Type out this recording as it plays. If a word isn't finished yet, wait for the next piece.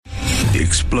The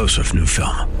explosive new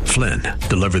film, Flynn,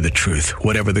 deliver the truth,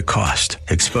 whatever the cost,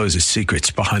 exposes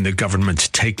secrets behind the government's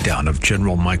takedown of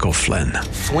General Michael Flynn.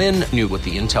 Flynn knew what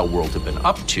the intel world had been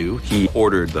up to. He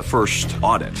ordered the first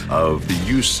audit of the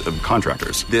use of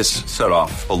contractors. This set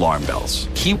off alarm bells.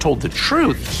 He told the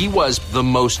truth. He was the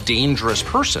most dangerous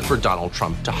person for Donald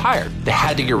Trump to hire. They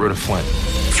had to get rid of Flynn.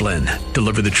 Flynn,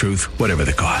 deliver the truth, whatever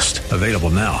the cost. Available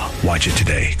now. Watch it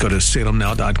today. Go to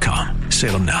salemnow.com.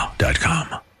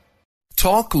 salemnow.com.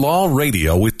 Talk Law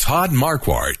Radio with Todd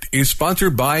Marquardt is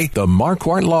sponsored by the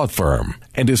Marquardt Law Firm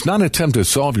and does not attempt to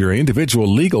solve your individual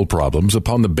legal problems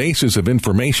upon the basis of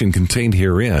information contained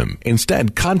herein.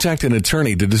 Instead, contact an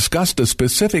attorney to discuss the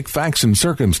specific facts and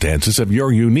circumstances of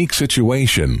your unique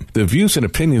situation. The views and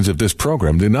opinions of this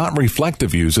program do not reflect the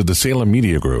views of the Salem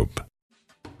Media Group.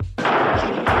 Order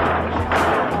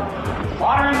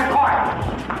in the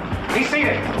court. Be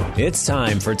seated. It's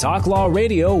time for Talk Law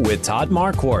Radio with Todd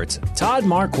Marquardt. Todd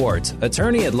Marquardt,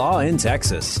 attorney at law in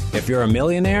Texas. If you're a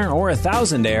millionaire or a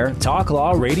thousandaire, Talk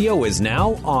Law Radio is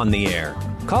now on the air.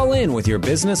 Call in with your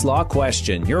business law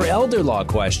question, your elder law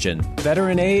question,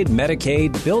 veteran aid,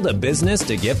 Medicaid, build a business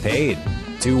to get paid.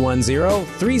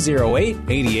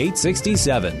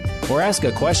 210-308-8867. Or ask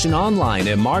a question online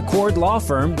at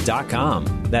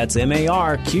marquardtlawfirm.com. That's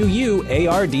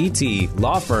MARQUARDT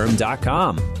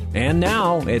lawfirm.com. And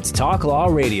now it's Talk Law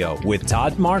Radio with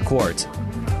Todd Marquardt.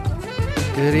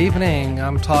 Good evening.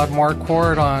 I'm Todd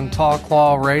Marquardt on Talk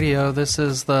Law Radio. This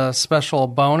is the special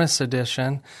bonus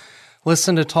edition.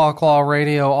 Listen to Talk Law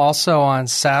Radio also on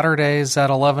Saturdays at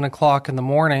 11 o'clock in the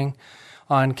morning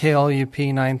on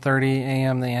KLUP 930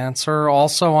 AM The Answer.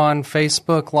 Also on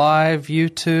Facebook Live,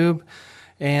 YouTube,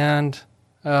 and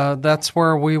that's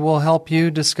where we will help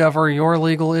you discover your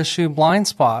legal issue blind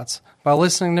spots by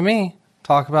listening to me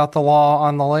talk about the law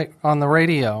on the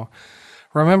radio.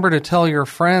 Remember to tell your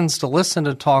friends to listen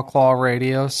to Talk Law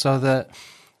Radio so that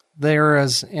they're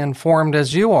as informed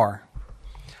as you are.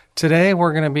 Today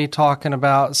we're going to be talking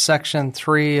about Section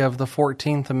 3 of the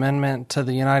 14th Amendment to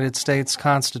the United States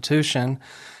Constitution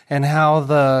and how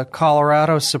the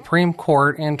Colorado Supreme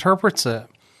Court interprets it.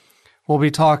 We'll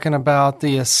be talking about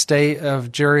the estate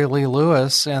of Jerry Lee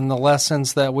Lewis and the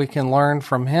lessons that we can learn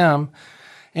from him.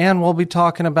 And we'll be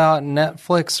talking about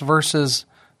Netflix versus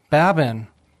Babin.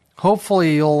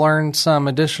 Hopefully you'll learn some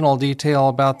additional detail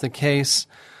about the case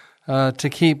to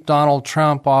keep Donald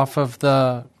Trump off of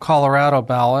the Colorado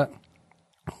ballot,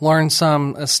 learn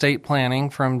some estate planning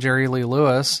from Jerry Lee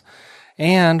Lewis,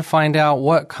 and find out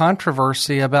what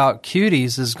controversy about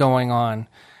cuties is going on.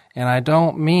 And I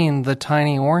don't mean the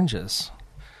tiny oranges.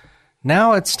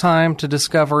 Now it's time to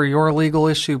discover your legal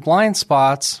issue blind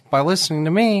spots by listening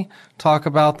to me talk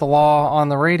about the law on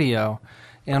the radio.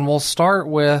 And we'll start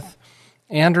with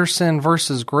Anderson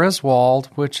versus Griswold,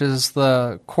 which is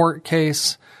the court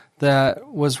case that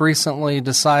was recently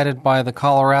decided by the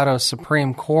Colorado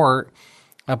Supreme Court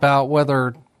about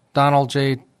whether Donald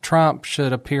J. Trump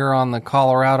should appear on the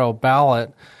Colorado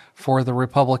ballot for the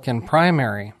Republican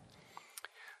primary.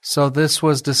 So this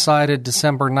was decided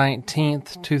December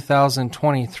 19th,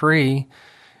 2023.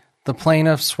 The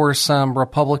plaintiffs were some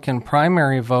Republican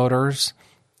primary voters,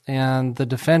 and the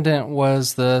defendant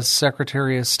was the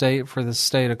Secretary of State for the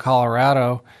state of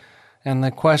Colorado. And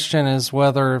the question is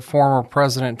whether former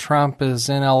President Trump is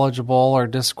ineligible or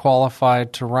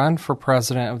disqualified to run for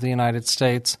President of the United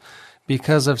States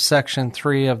because of Section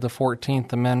 3 of the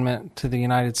 14th Amendment to the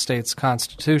United States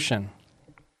Constitution.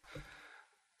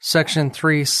 Section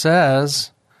 3 says,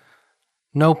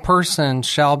 "No person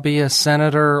shall be a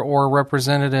senator or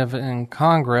representative in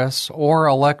Congress or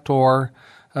elector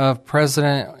of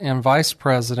president and vice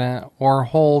president or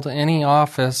hold any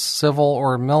office, civil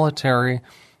or military,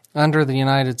 under the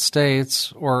United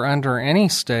States or under any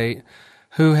state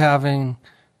who, having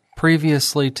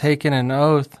previously taken an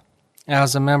oath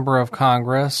as a member of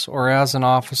Congress or as an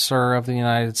officer of the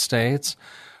United States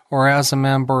or as a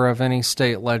member of any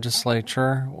state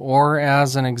legislature, or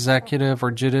as an executive or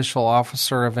judicial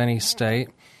officer of any state,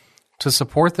 to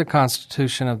support the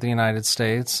Constitution of the United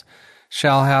States,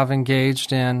 shall have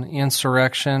engaged in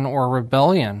insurrection or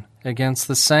rebellion against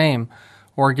the same,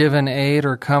 or given aid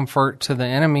or comfort to the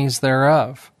enemies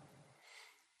thereof."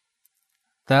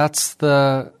 That's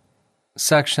the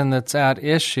section that's at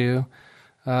issue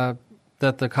that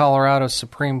the Colorado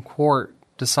Supreme Court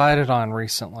decided on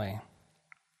recently.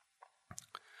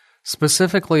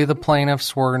 Specifically, the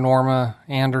plaintiffs were Norma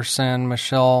Anderson,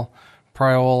 Michelle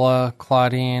Priola,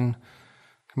 Claudine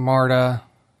Marta,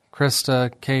 Krista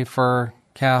Kafer,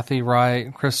 Kathy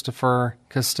Wright, Christopher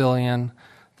Castillion,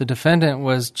 The defendant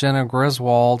was Jenna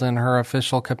Griswold in her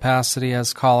official capacity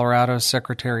as Colorado's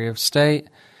Secretary of State,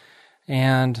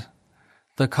 and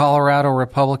the Colorado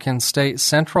Republican State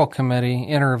Central Committee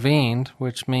intervened,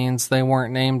 which means they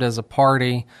weren't named as a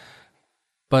party,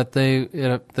 but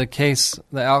the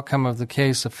outcome of the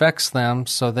case affects them,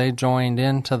 so they joined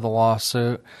into the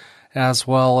lawsuit, as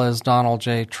well as Donald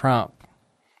J. Trump.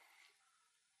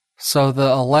 So the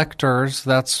electors,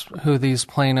 that's who these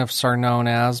plaintiffs are known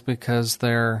as because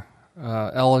they're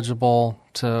eligible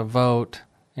to vote,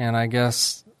 and I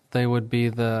guess they would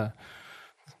be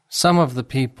some of the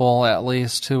people, at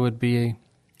least, who would be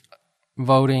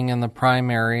voting in the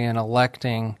primary and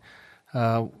electing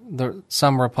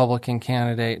some Republican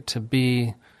candidate to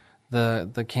be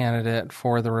the candidate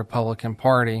for the Republican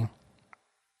Party.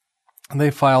 They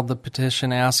filed the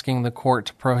petition asking the court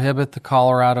to prohibit the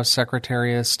Colorado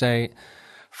Secretary of State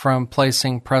from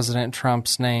placing President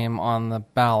Trump's name on the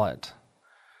ballot.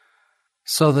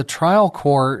 So the trial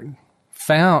court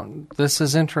found, this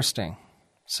is interesting,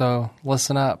 so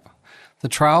listen up. The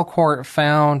trial court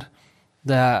found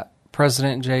that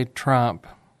President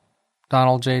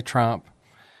Donald J. Trump,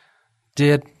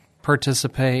 did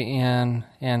participate in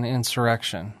an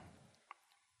insurrection,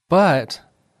 but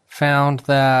found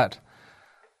that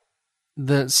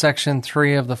Section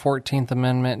 3 of the 14th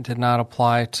Amendment did not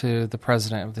apply to the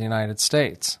President of the United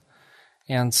States.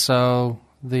 And so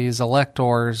these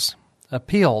electors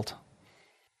appealed.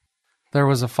 There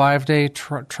was a 5-day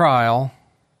trial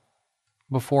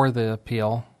before the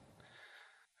appeal,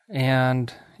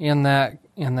 and in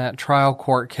that trial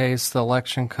court case, the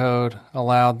election code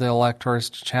allowed the electors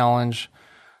to challenge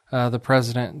the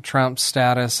President Trump's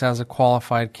status as a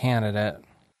qualified candidate.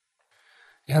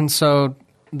 And so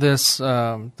the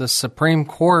Supreme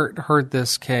Court heard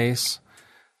this case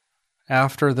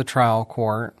after the trial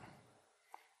court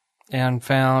and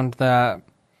found that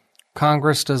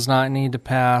Congress does not need to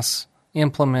pass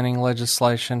implementing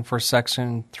legislation for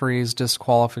Section 3's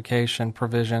disqualification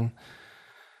provision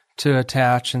to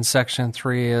attach, and Section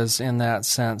 3 is, in that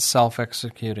sense,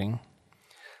 self-executing.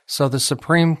 So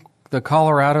the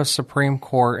Colorado Supreme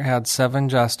Court had 7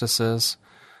 justices.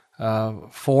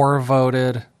 4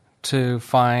 voted to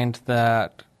find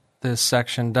that this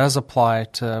section does apply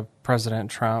to President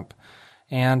Trump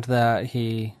and that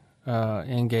he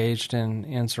engaged in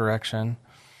insurrection.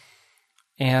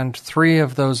 And 3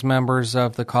 of those members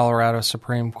of the Colorado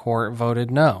Supreme Court voted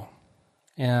no.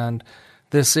 And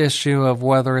this issue of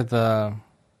whether the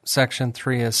Section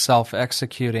 3 is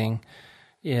self-executing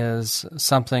is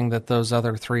something that those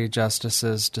other 3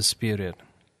 justices disputed.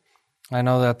 I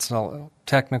know that's a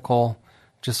technical.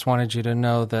 Just wanted you to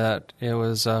know that it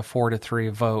was a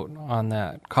 4-3 vote on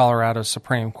that Colorado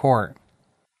Supreme Court.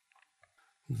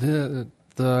 The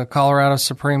Colorado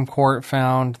Supreme Court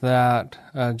found that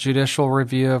judicial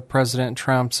review of President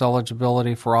Trump's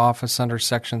eligibility for office under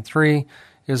Section 3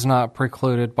 is not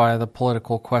precluded by the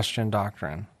political question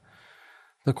doctrine.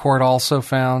 The court also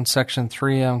found Section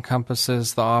 3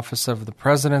 encompasses the office of the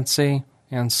presidency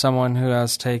and someone who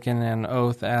has taken an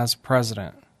oath as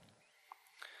president.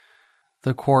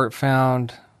 The court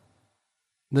found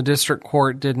the district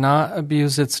court did not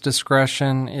abuse its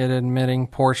discretion in admitting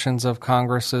portions of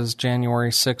Congress's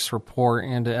January 6 report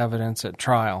into evidence at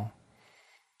trial.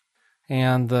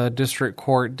 And the district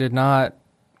court did not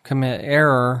commit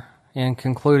error in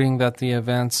concluding that the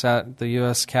events at the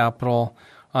U.S. Capitol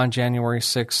on January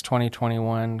 6,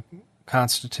 2021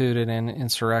 constituted an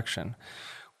insurrection,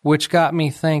 which got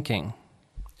me thinking.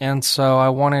 And so I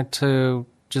wanted to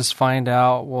just find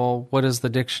out, well, what does the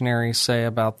dictionary say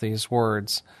about these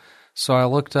words? So I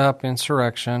looked up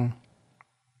insurrection,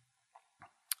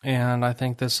 and I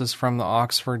think this is from the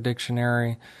Oxford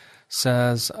Dictionary,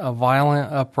 says a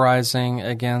violent uprising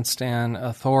against an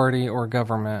authority or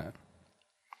government,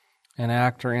 an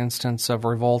act or instance of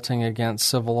revolting against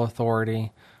civil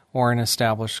authority or an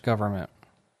established government.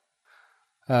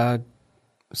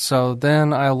 So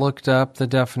then I looked up the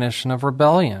definition of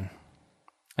rebellion,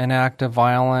 an act of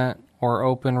violent or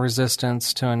open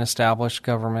resistance to an established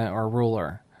government or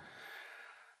ruler.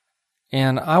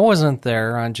 And I wasn't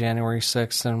there on January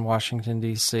 6th in Washington,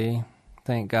 D.C.,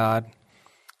 thank God.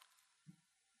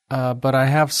 But I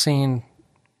have seen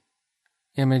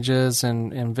images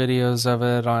and videos of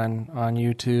it on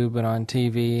YouTube and on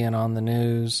TV and on the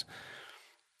news.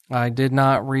 I did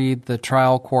not read the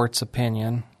trial court's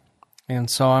opinion, and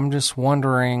so I'm just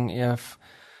wondering if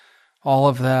all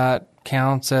of that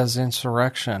counts as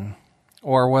insurrection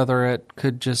or whether it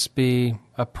could just be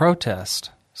a protest.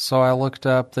 So I looked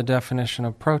up the definition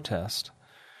of protest.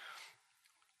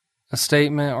 a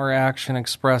statement or action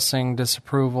expressing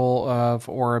disapproval of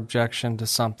or objection to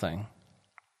something.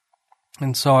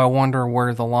 And so I wonder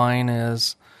where the line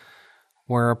is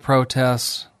where a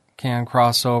protest can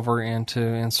cross over into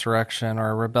insurrection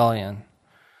or rebellion.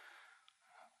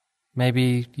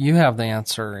 Maybe you have the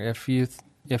answer. If you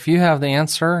have the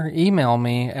answer, email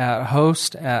me at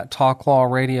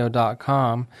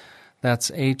host@talklawradio.com.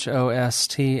 That's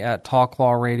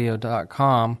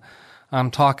HOST@talklawradio.com.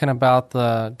 I'm talking about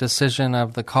the decision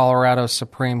of the Colorado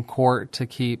Supreme Court to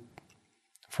keep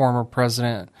former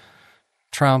President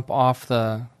Trump off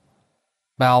the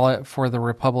ballot for the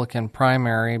Republican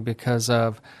primary because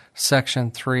of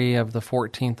Section 3 of the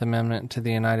 14th Amendment to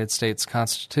the United States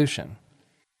Constitution.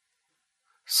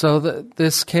 So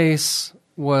this case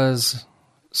was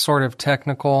sort of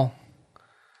technical,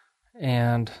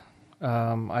 and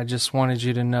I just wanted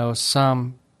you to know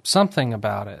something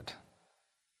about it.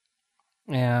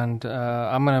 And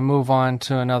I'm going to move on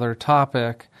to another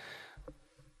topic,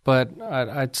 but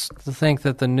I think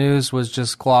that the news was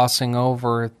just glossing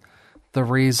over the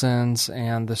reasons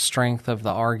and the strength of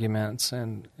the arguments.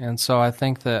 And so I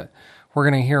think that we're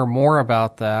going to hear more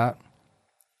about that.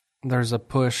 There's a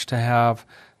push to have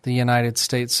the United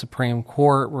States Supreme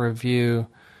Court review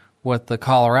what the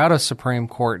Colorado Supreme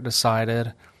Court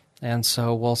decided, and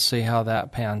so we'll see how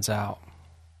that pans out.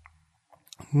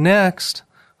 Next,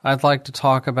 I'd like to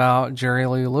talk about Jerry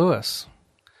Lee Lewis.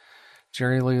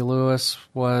 Jerry Lee Lewis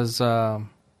was a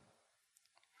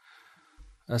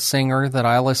singer that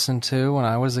I listened to when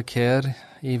I was a kid,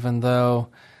 even though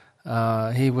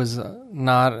he was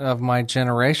not of my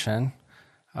generation.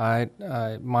 My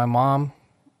mom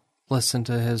listened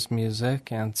to his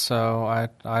music, and so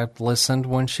I listened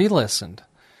when she listened.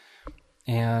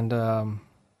 And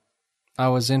I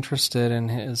was interested in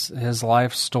his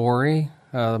life story.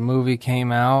 The movie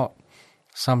came out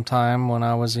sometime when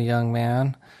I was a young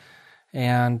man.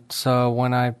 And so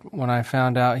when I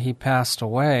found out he passed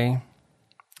away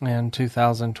in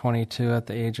 2022 at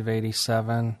the age of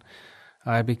 87,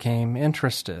 I became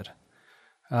interested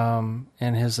in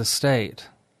his estate.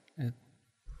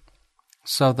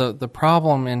 So the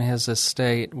problem in his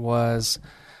estate was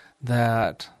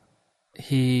that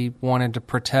he wanted to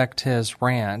protect his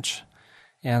ranch,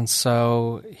 and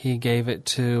so he gave it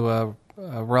to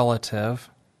a relative.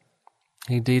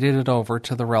 He deeded it over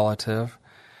to the relative,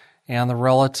 and the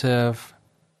relative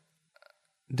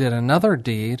did another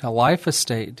deed, a life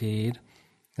estate deed,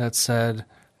 that said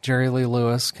Jerry Lee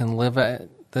Lewis can live at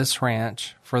this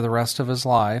ranch for the rest of his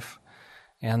life,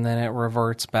 and then it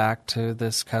reverts back to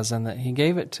this cousin that he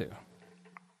gave it to.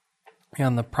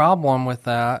 And the problem with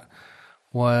that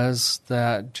was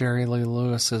that Jerry Lee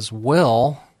Lewis's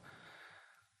will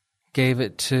gave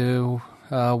it to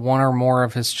one or more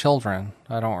of his children.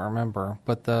 I don't remember.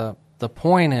 But the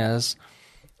point is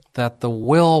that the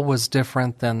will was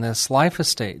different than this life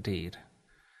estate deed.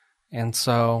 And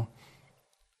so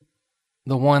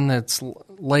the one that's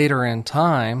later in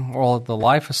time, well, the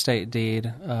life estate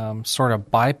deed sort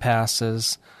of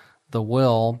bypasses the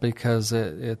will because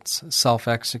it's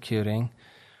self-executing,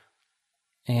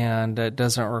 and it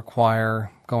doesn't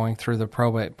require going through the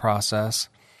probate process.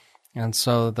 And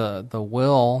so the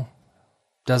will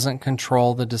doesn't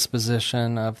control the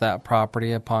disposition of that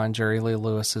property upon Jerry Lee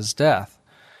Lewis's death.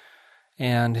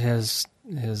 And his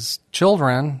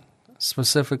children,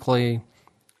 specifically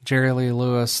Jerry Lee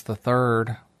Lewis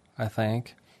III, I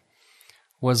think,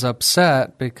 was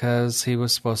upset because he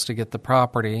was supposed to get the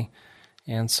property,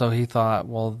 and so he thought,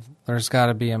 well, there's got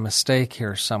to be a mistake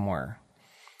here somewhere.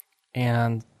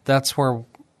 And that's where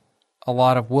a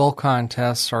lot of will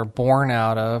contests are born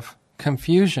out of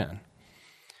confusion.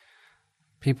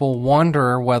 People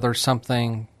wonder whether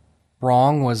something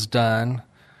wrong was done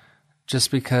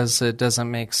just because it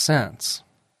doesn't make sense.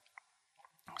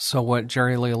 So what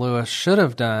Jerry Lee Lewis should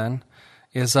have done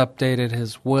is updated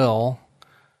his will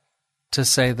to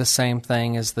say the same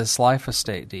thing as this life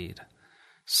estate deed,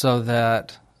 so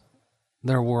that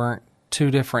there weren't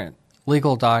two different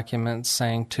legal documents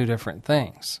saying two different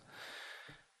things.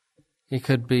 It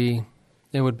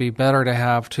would be better to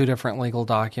have two different legal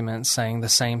documents saying the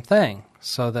same thing,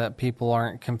 so that people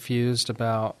aren't confused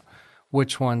about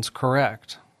which one's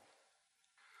correct.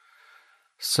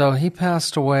 So he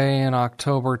passed away in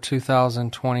October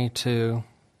 2022.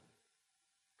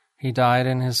 He died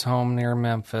in his home near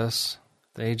Memphis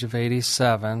at the age of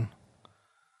 87.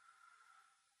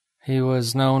 He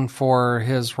was known for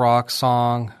his rock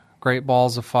song, Great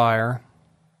Balls of Fire.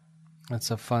 It's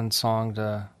a fun song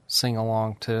to sing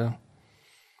along to.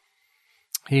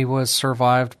 He was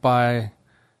survived by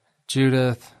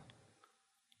Judith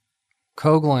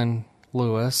Coghlan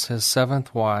Lewis, his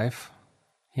seventh wife.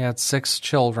 He had 6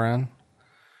 children.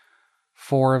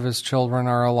 4 of his children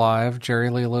are alive: Jerry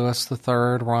Lee Lewis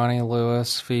III, Ronnie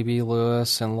Lewis, Phoebe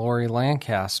Lewis, and Lori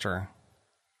Lancaster.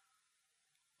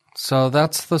 So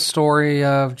that's the story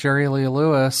of Jerry Lee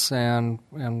Lewis, and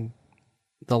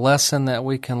the lesson that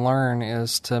we can learn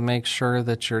is to make sure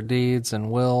that your deeds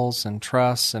and wills and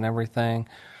trusts and everything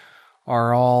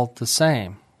are all the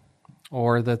same,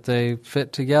 or that they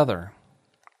fit together.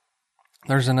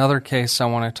 There's another case I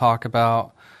want to talk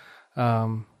about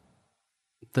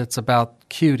that's about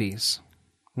cuties,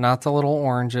 not the little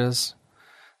oranges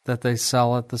that they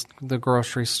sell at the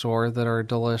grocery store that are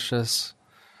delicious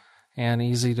and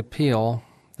easy to peel.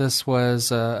 This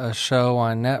was a show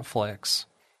on Netflix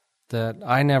that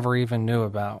I never even knew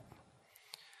about.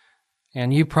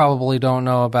 And you probably don't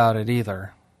know about it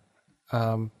either.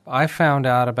 I found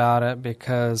out about it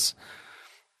because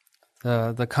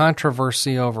the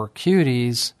controversy over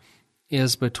cuties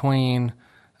is between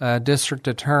a district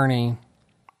attorney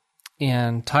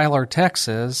in Tyler,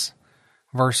 Texas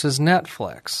versus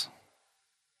Netflix.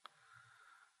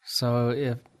 So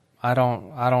if I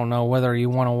don't know whether you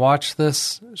want to watch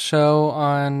this show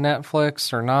on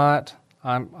Netflix or not.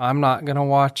 I'm not going to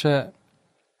watch it.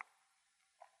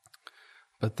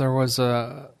 But there was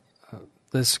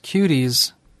this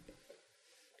Cuties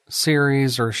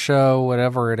series or show,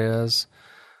 whatever it is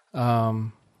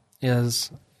a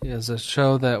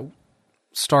show that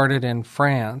started in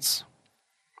France.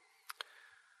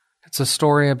 It's a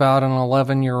story about an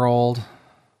 11-year-old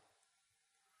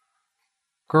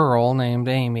girl named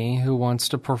Amy who wants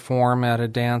to perform at a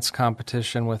dance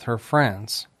competition with her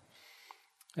friends.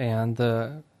 And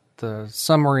the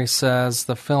summary says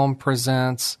the film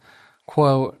presents,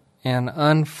 quote, an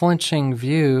unflinching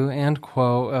view, end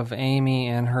quote, of Amy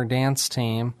and her dance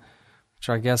team, which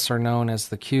I guess are known as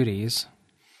the Cuties,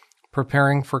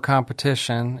 preparing for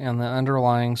competition, and the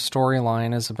underlying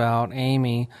storyline is about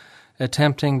Amy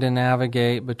attempting to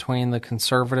navigate between the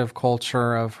conservative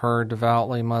culture of her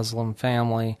devoutly Muslim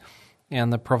family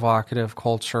and the provocative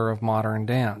culture of modern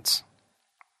dance.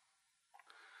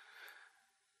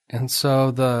 And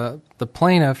so the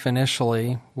plaintiff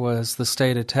initially was the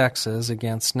state of Texas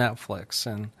against Netflix,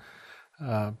 and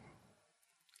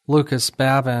Lucas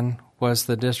Babin was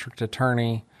the district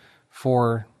attorney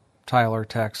for Tyler,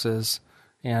 Texas,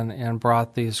 and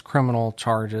brought these criminal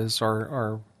charges,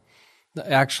 or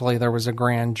actually there was a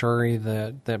grand jury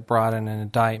that brought in an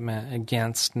indictment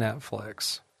against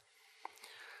Netflix.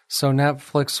 So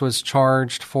Netflix was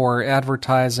charged for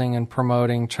advertising and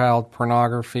promoting child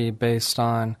pornography based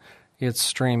on its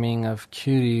streaming of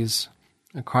Cuties,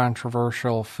 a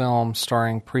controversial film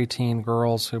starring preteen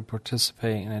girls who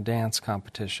participate in a dance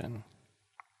competition.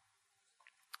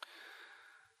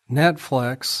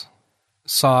 Netflix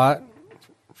sought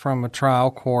from a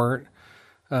trial court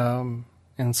and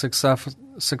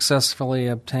successfully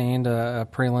obtained a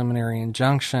preliminary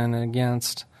injunction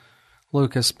against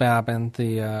Lucas Babin,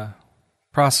 the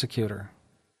prosecutor.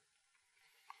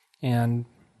 And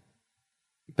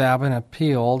Babin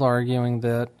appealed, arguing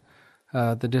that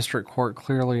the district court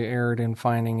clearly erred in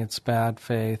finding its bad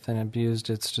faith and abused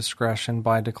its discretion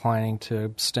by declining to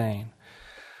abstain.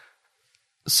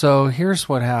 So here's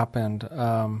what happened.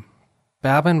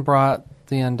 Babin brought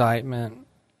the indictment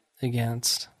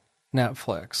against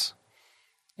Netflix,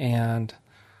 and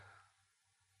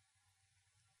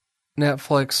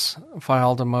Netflix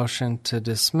filed a motion to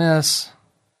dismiss,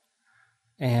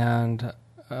 and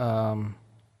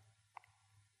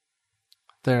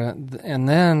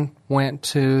then went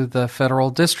to the federal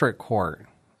district court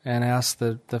and asked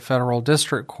the federal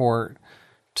district court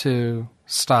to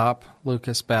stop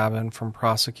Lucas Babin from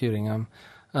prosecuting him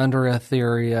under a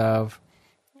theory of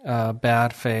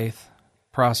bad faith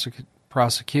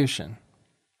prosecution.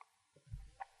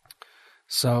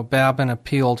 So Babin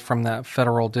appealed from that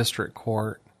federal district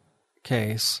court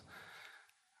case,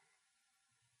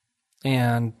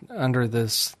 and under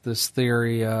this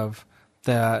theory of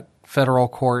that federal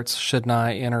courts should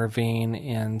not intervene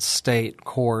in state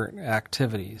court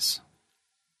activities.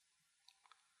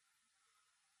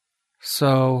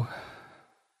 So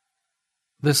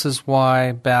this is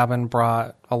why Babin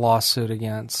brought a lawsuit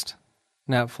against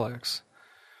Netflix.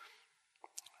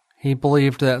 He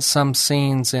believed that some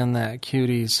scenes in that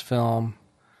Cuties film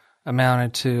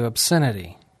amounted to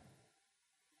obscenity,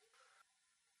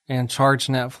 and charged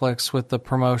Netflix with the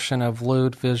promotion of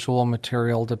lewd visual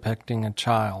material depicting a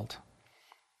child,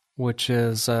 which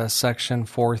is Section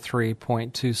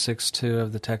 43.262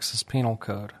 of the Texas Penal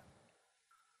Code.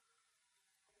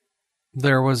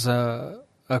 There was a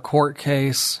court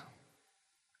case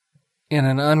in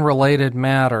an unrelated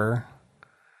matter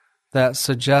that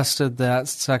suggested that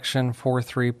Section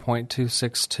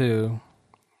 43.262,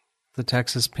 the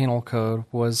Texas Penal Code,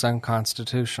 was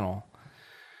unconstitutional.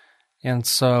 And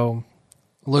so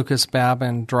Lucas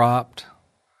Babin dropped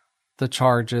the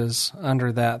charges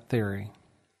under that theory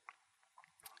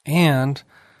and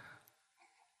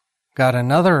got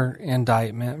another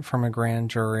indictment from a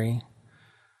grand jury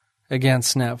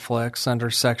against Netflix under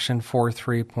Section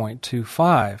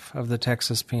 43.25 of the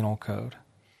Texas Penal Code,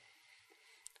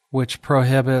 which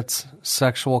prohibits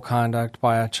sexual conduct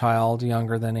by a child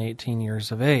younger than 18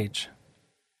 years of age.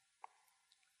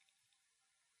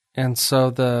 And so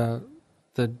the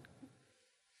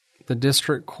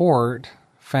district court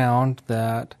found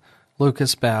that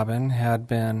Lucas Babin had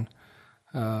been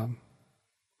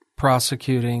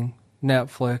prosecuting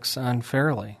Netflix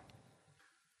unfairly.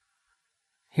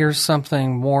 Here's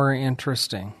something more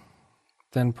interesting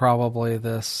than probably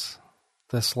this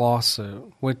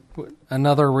lawsuit.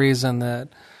 Another reason that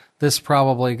this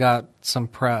probably got some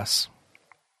press.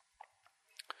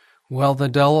 Well, the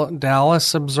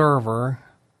Dallas Observer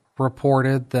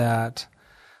reported that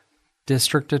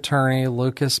District Attorney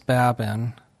Lucas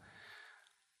Babin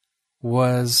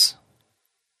was,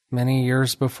 many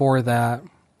years before that,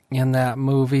 in that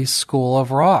movie School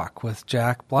of Rock with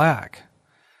Jack Black.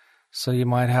 So you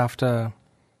might have to,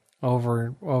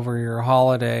 over your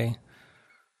holiday,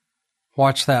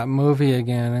 watch that movie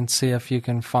again and see if you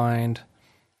can find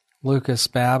Lucas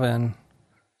Babin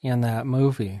in that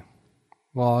movie.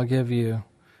 Well, I'll give you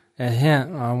a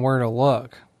hint on where to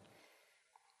look.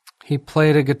 He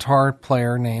played a guitar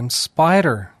player named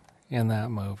Spider in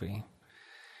that movie.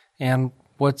 And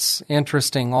what's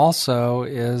interesting also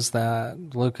is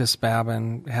that Lucas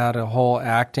Babin had a whole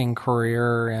acting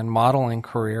career and modeling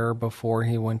career before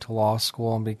he went to law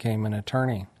school and became an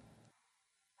attorney.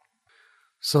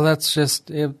 So that's just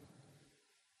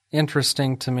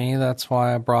interesting to me. That's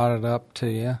why I brought it up to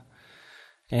you.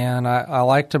 And I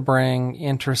like to bring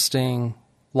interesting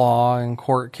law and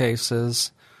court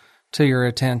cases to your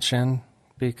attention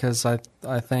because I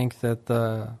think that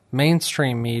the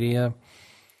mainstream media,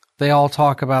 they all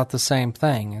talk about the same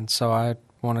thing. And so I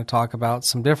want to talk about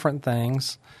some different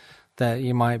things that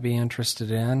you might be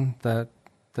interested in, that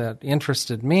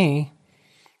interested me.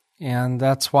 And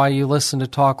that's why you listen to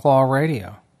Talk Law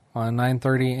Radio on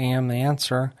 9:30 a.m. The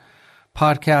Answer.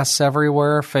 Podcasts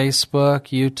everywhere, Facebook,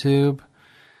 YouTube.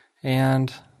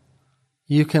 And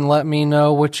you can let me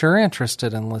know what you're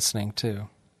interested in listening to.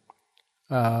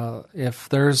 If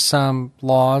there's some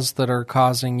laws that are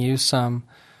causing you some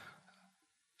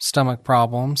stomach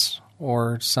problems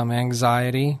or some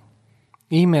anxiety,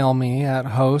 email me at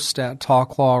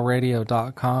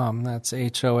host@talklawradio.com. That's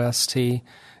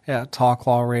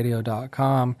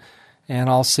HOST@talklawradio.com. And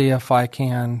I'll see if I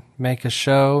can make a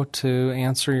show to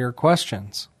answer your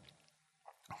questions.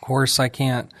 Of course, I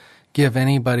can't give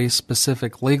anybody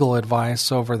specific legal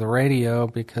advice over the radio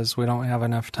because we don't have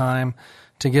enough time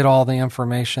to get all the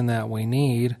information that we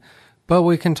need, but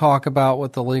we can talk about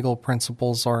what the legal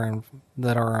principles are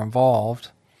that are involved.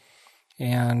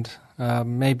 And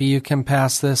maybe you can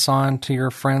pass this on to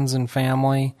your friends and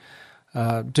family.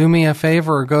 Do me a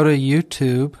favor, go to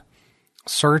YouTube,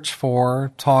 search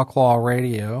for Talk Law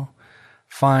Radio,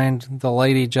 find the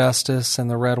Lady Justice and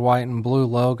the red, white, and blue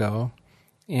logo,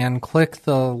 and click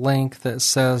the link that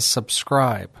says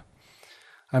subscribe.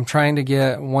 I'm trying to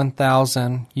get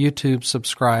 1,000 YouTube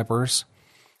subscribers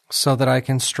so that I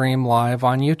can stream live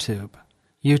on YouTube.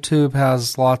 YouTube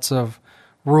has lots of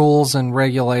rules and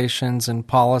regulations and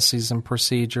policies and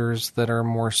procedures that are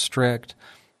more strict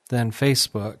than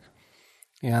Facebook.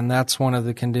 And that's one of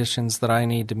the conditions that I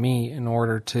need to meet in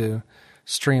order to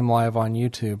stream live on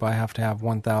YouTube. I have to have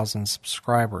 1,000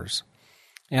 subscribers.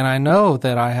 And I know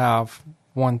that I have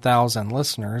 1,000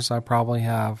 listeners. I probably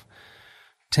have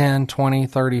 10, 20,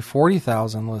 30,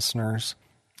 40,000 listeners.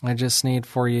 I just need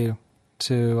for you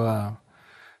to,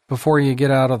 before you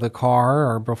get out of the car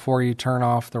or before you turn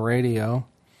off the radio,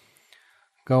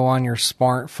 go on your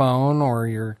smartphone or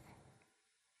your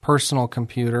personal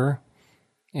computer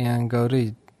and go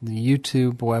to the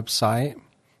YouTube website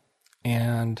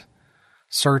and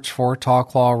search for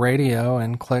Talk Law Radio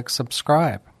and click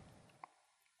subscribe.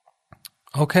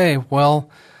 Okay, well,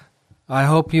 I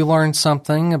hope you learned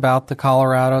something about the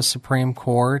Colorado Supreme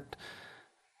Court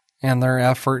and their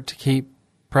effort to keep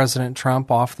President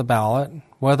Trump off the ballot.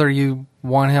 Whether you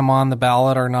want him on the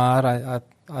ballot or not, I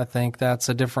think that's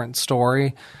a different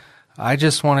story. I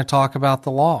just want to talk about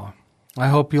the law. I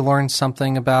hope you learned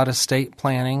something about estate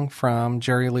planning from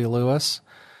Jerry Lee Lewis.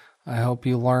 I hope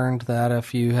you learned that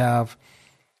if you have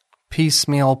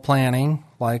piecemeal planning,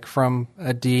 like from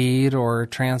a deed or a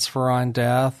transfer on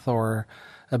death or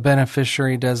a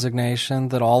beneficiary designation,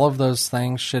 that all of those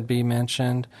things should be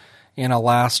mentioned in a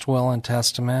last will and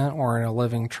testament or in a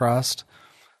living trust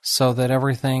so that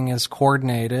everything is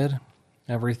coordinated,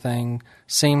 everything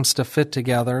seems to fit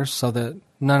together so that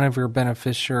none of your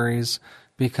beneficiaries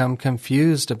become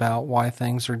confused about why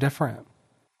things are different.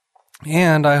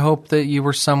 And I hope that you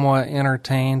were somewhat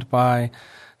entertained by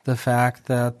the fact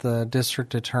that the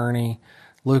district attorney,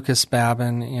 Lucas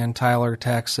Babin in Tyler,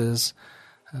 Texas,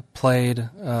 played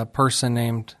a person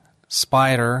named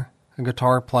Spider, a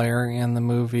guitar player in the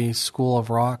movie School of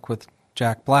Rock with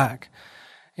Jack Black,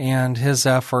 and his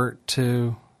effort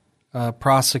to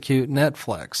prosecute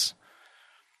Netflix.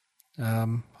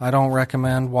 I don't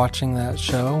recommend watching that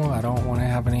show. I don't want to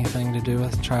have anything to do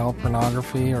with child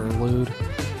pornography or lewd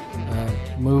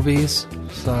movies,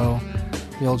 so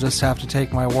you'll just have to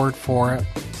take my word for it.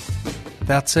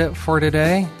 That's it for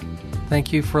today.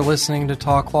 Thank you for listening to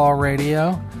Talk Law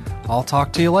Radio. I'll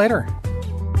talk to you later.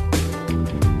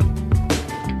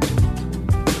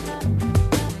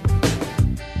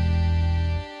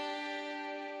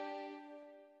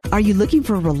 Are you looking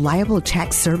for reliable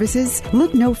tax services?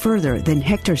 Look no further than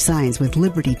Hector Signs with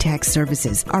Liberty Tax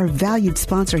Services, our valued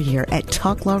sponsor here at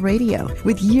Talk Law Radio.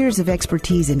 With years of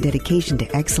expertise and dedication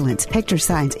to excellence, Hector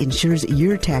Signs ensures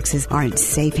your taxes are in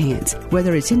safe hands.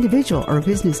 Whether it's individual or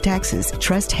business taxes,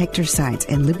 trust Hector Signs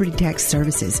and Liberty Tax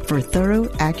Services for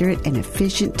thorough, accurate, and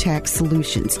efficient tax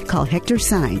solutions. Call Hector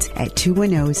Signs at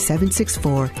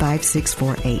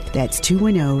 210-764-5648. That's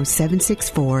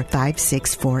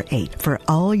 210-764-5648 for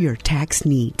all your tax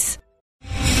needs.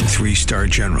 3-star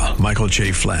General Michael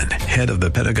J. Flynn, head of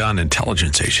the Pentagon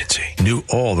Intelligence Agency, knew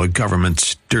all the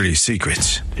government's dirty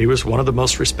secrets. He was one of the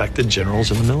most respected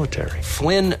generals in the military.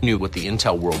 Flynn knew what the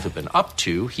intel world had been up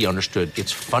to. He understood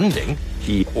its funding.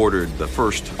 He ordered the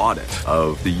first audit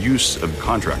of the use of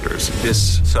contractors.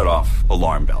 This set off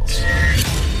alarm bells.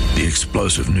 The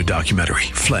explosive new documentary,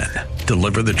 Flynn,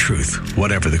 Deliver the Truth,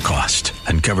 Whatever the Cost,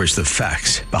 uncovers the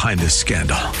facts behind this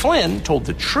scandal. Flynn told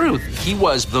the truth. He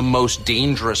was the most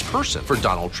dangerous person for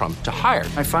Donald Trump to hire.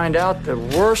 I find out the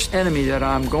worst enemy that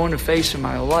I'm going to face in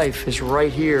my life is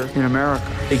right here in America.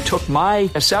 They took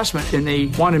my assessment and they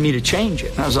wanted me to change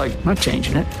it. And I was like, I'm not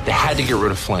changing it. They had to get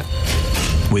rid of Flynn.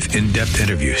 With in-depth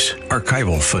interviews,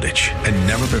 archival footage, and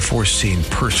never-before-seen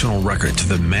personal records of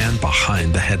the man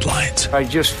behind the headlines. I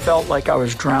just felt like I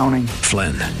was drowning.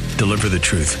 Flynn, Deliver the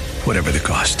Truth, Whatever the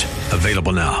Cost.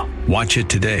 Available now. Watch it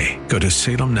today. Go to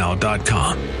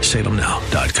salemnow.com.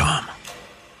 salemnow.com.